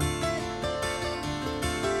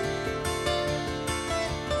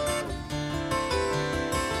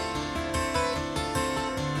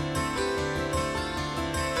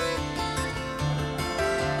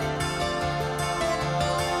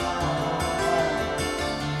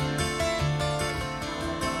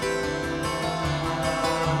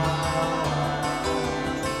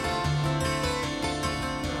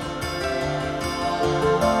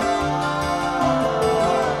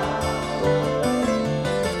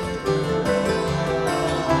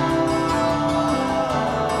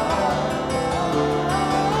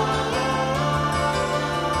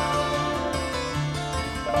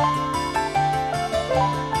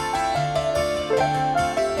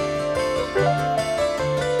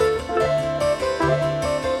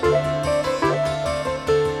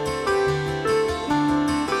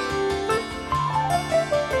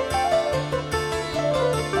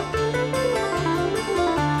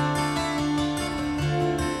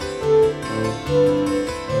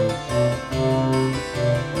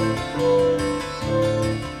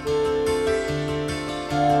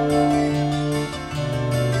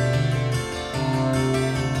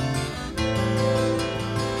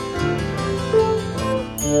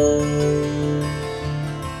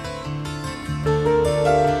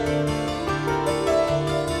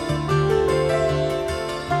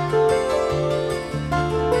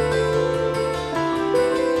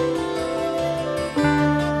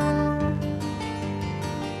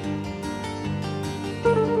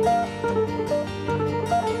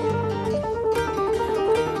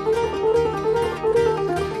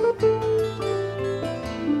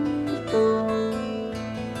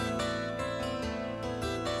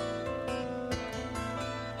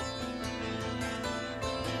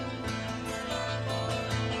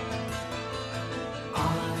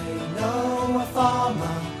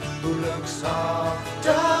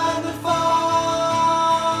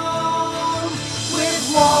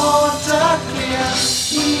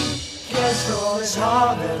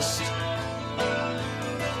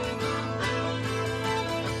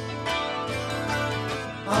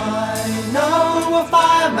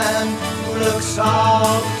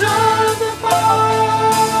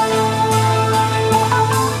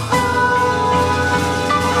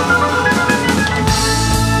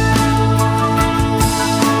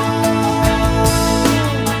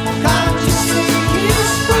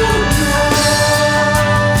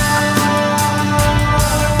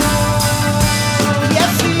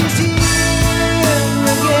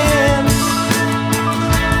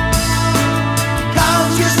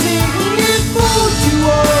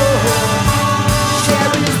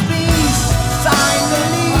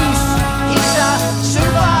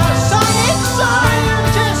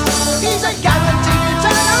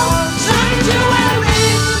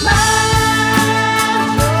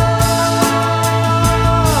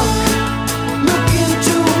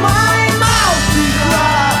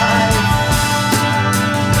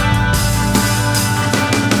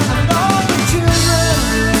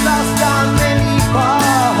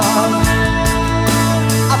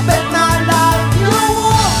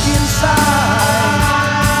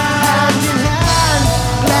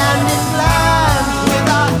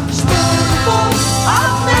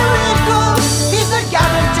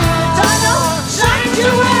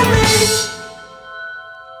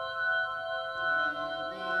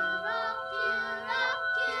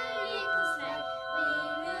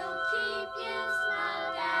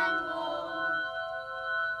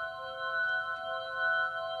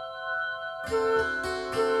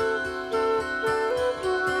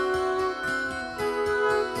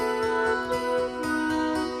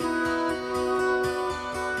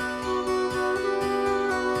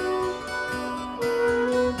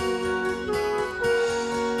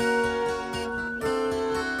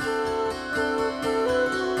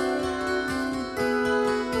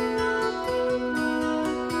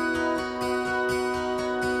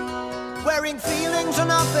 Wearing feelings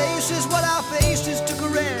on our faces while our faces took a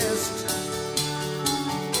rest.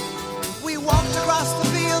 We walked across the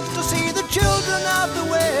fields to see the children of the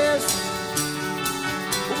West.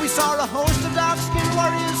 We saw a host of dark-skinned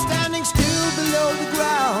warriors standing still below the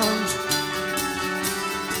ground.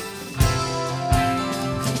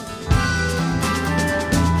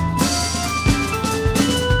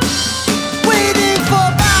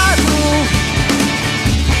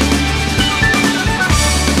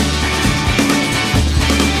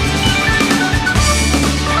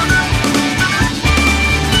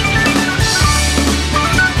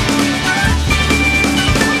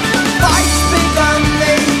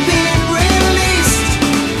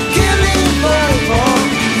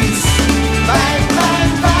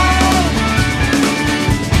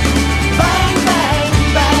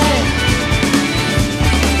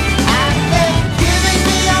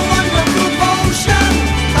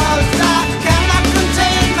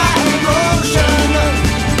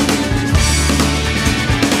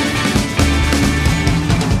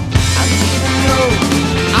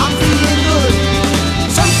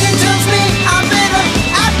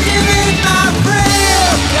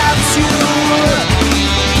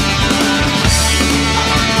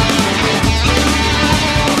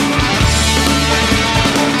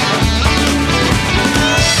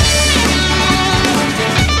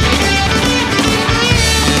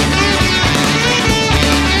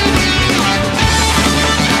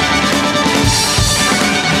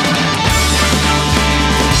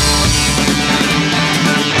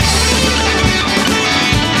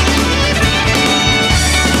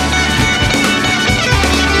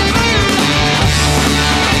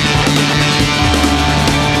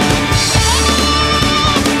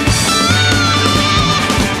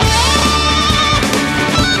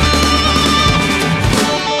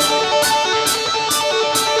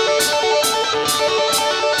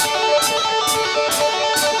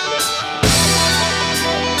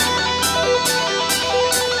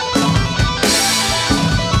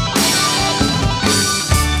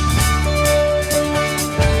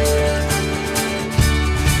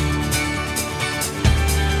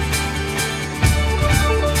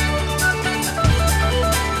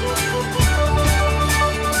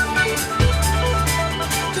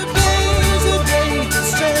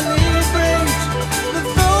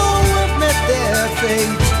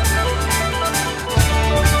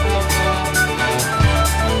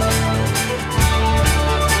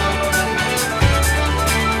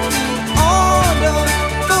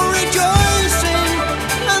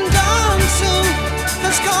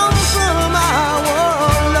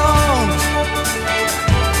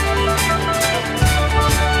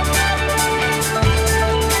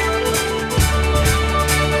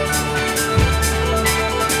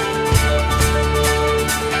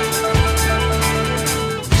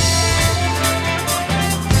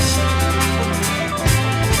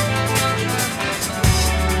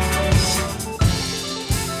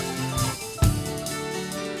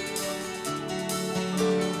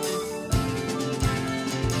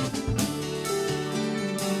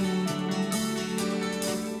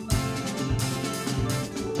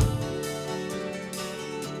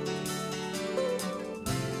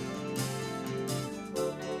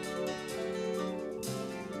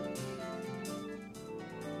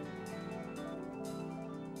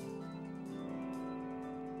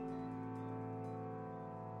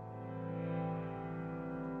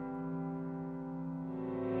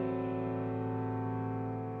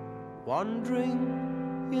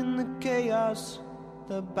 Wandering in the chaos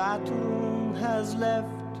the battle has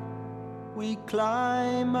left, we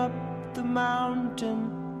climb up the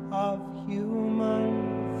mountain of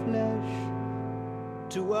human flesh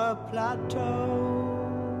to a plateau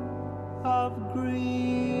of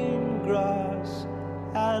green grass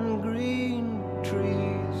and green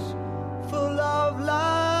trees full of life.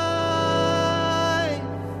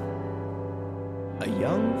 A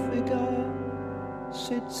young figure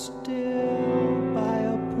sits still by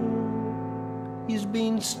a pool. He's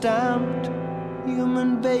been stamped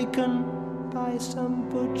human bacon by some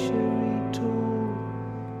butchery tool.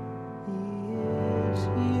 He is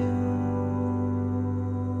you.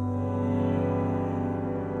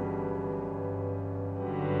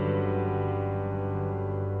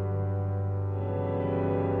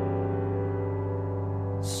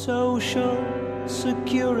 Social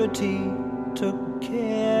security took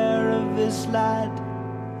care of this lad.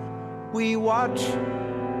 We watch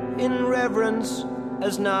in reverence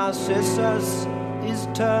as Narcissus is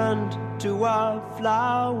turned to a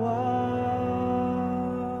flower.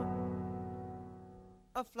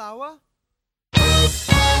 A flower?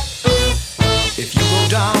 If you go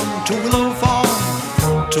down to Willow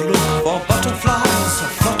Farm to look for butterflies,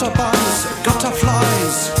 flutterbys,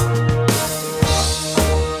 gutterflies,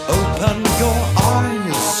 open your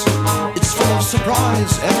eyes, it's full of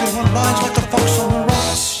surprise. Everyone lies like a fox on the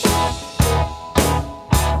rocks.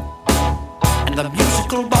 And the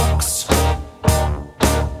musical box.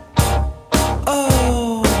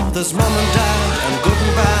 Oh, there's mom and dad and good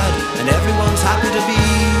and bad, and everyone's happy to be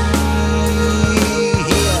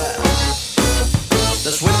here.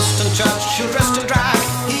 There's Winston Churchill dressed in drag.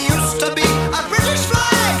 He used to be a British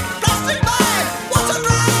flag. Plastic bag, what a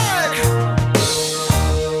drag.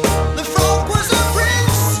 The frog was a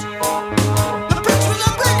prince. The prince was a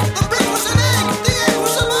brick. The brick was an egg. The egg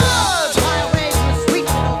was a bird. Fly away, you sweet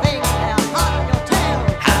little thing, and hug your tail.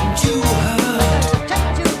 And you heard,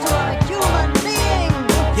 Protect you to a human being.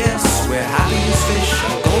 yes, we're happy as fish,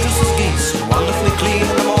 gorgeous as geese, wonderfully clean in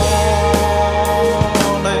the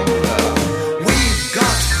morning. We've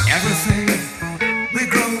got everything. We're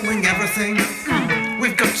growing everything.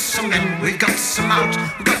 We've got some in, we've got some out.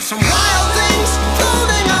 We've got some wild things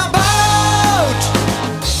floating about.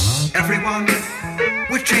 Everyone,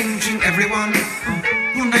 we're changing everyone.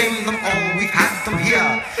 You name them all, we've had them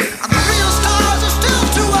here. And the real stars are still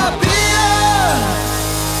to appear.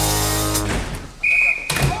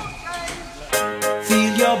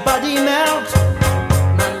 Feel your body melt.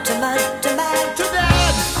 Man to man to man. To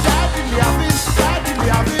dad, dad in the office, dad in the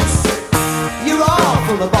office. You're all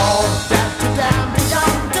full of all. Dad to dad,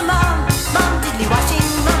 Dum to mum. Mum diddly washing,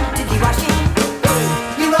 mum diddly washing.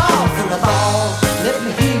 you're all full of all. Let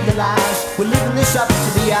me hear your lies. We're living this up to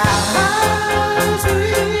the eye.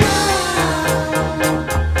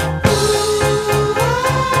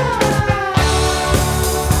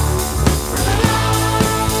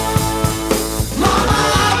 Mama,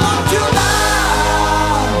 I want you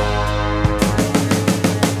now.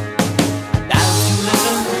 As you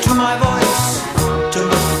listen to my voice, to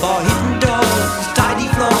look for hidden doors, tidy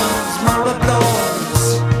floors, more applause.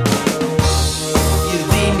 You've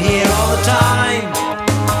been here all the time.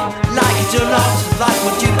 Like it or not, like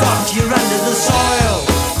what you got, you're under the soil.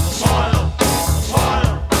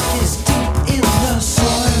 It's deep in the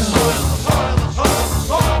soil.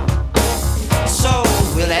 So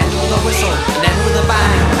we'll end with a whistle and end with a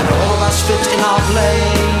bang, and all of us fit in our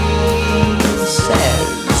places.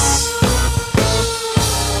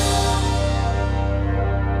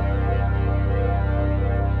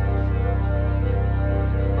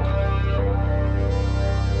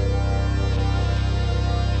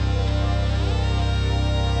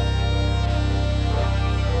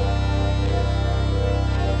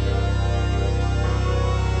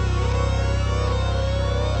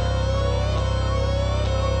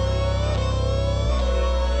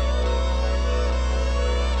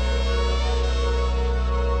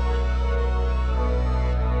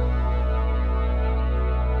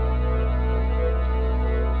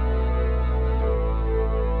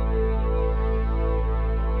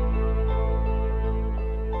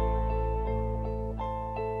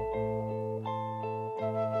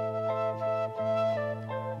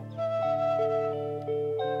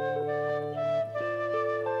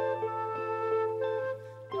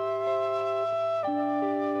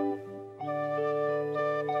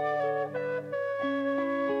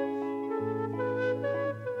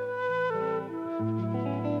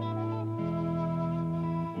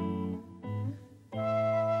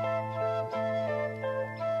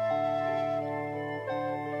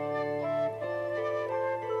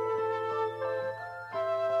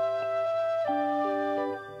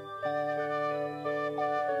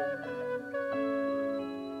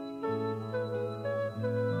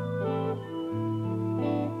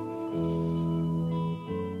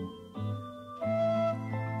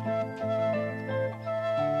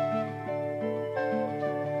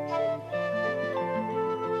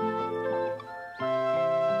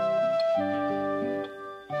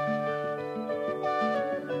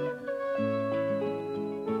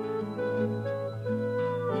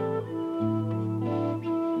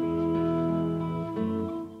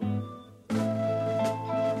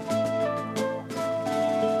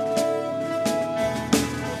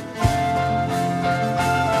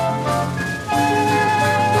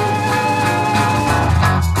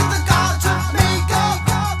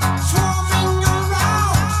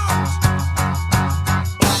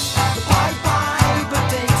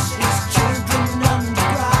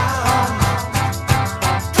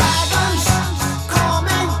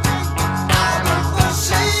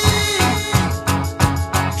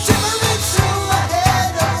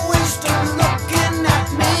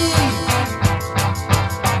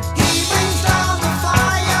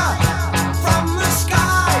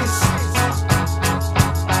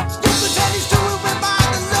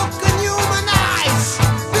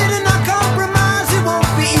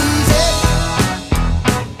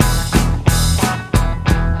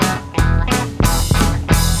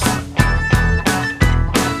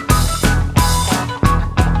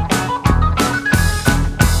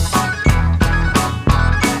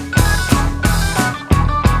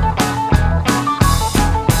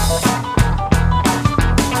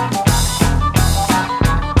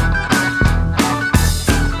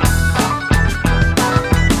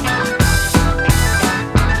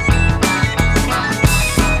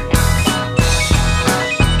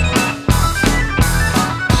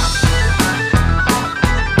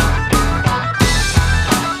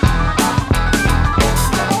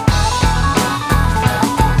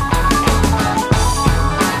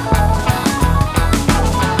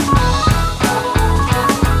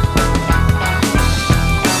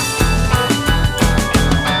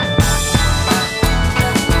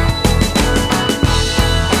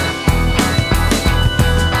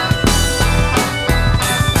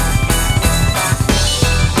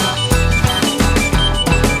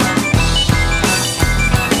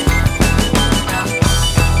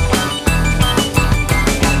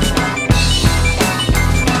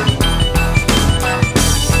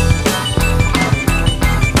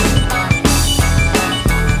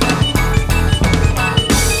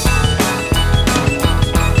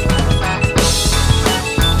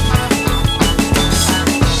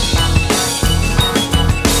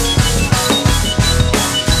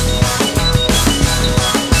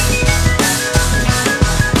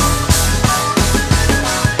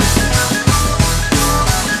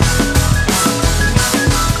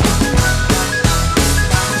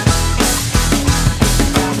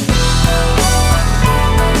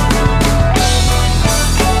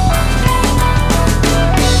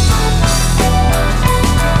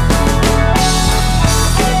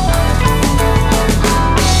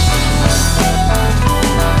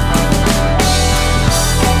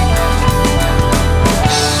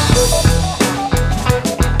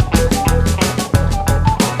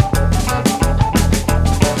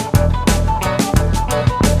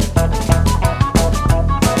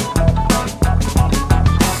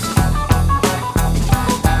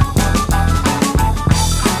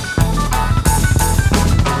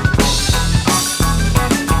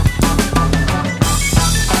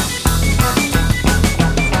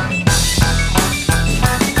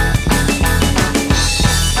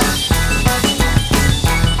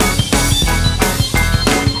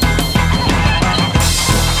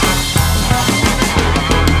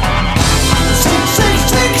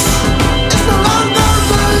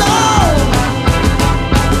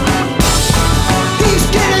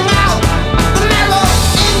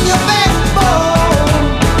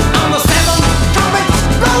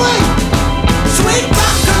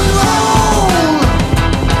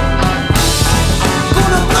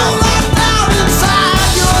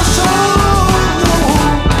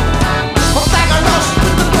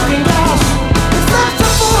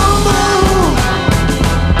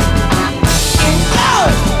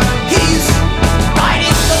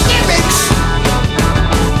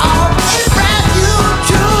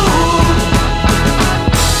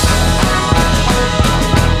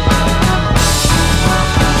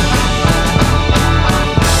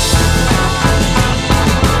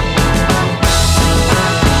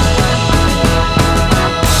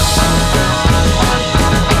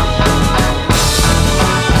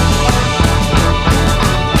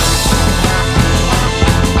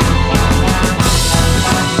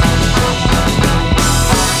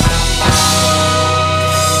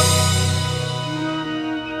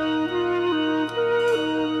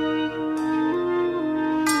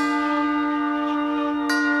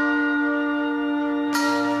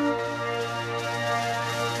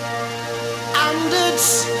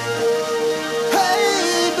 kiss.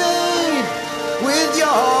 Hey, babe, with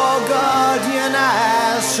your guardian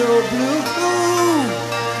eyes so blue.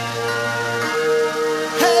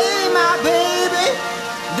 Hey, my baby,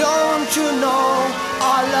 don't you know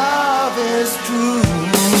our love is true?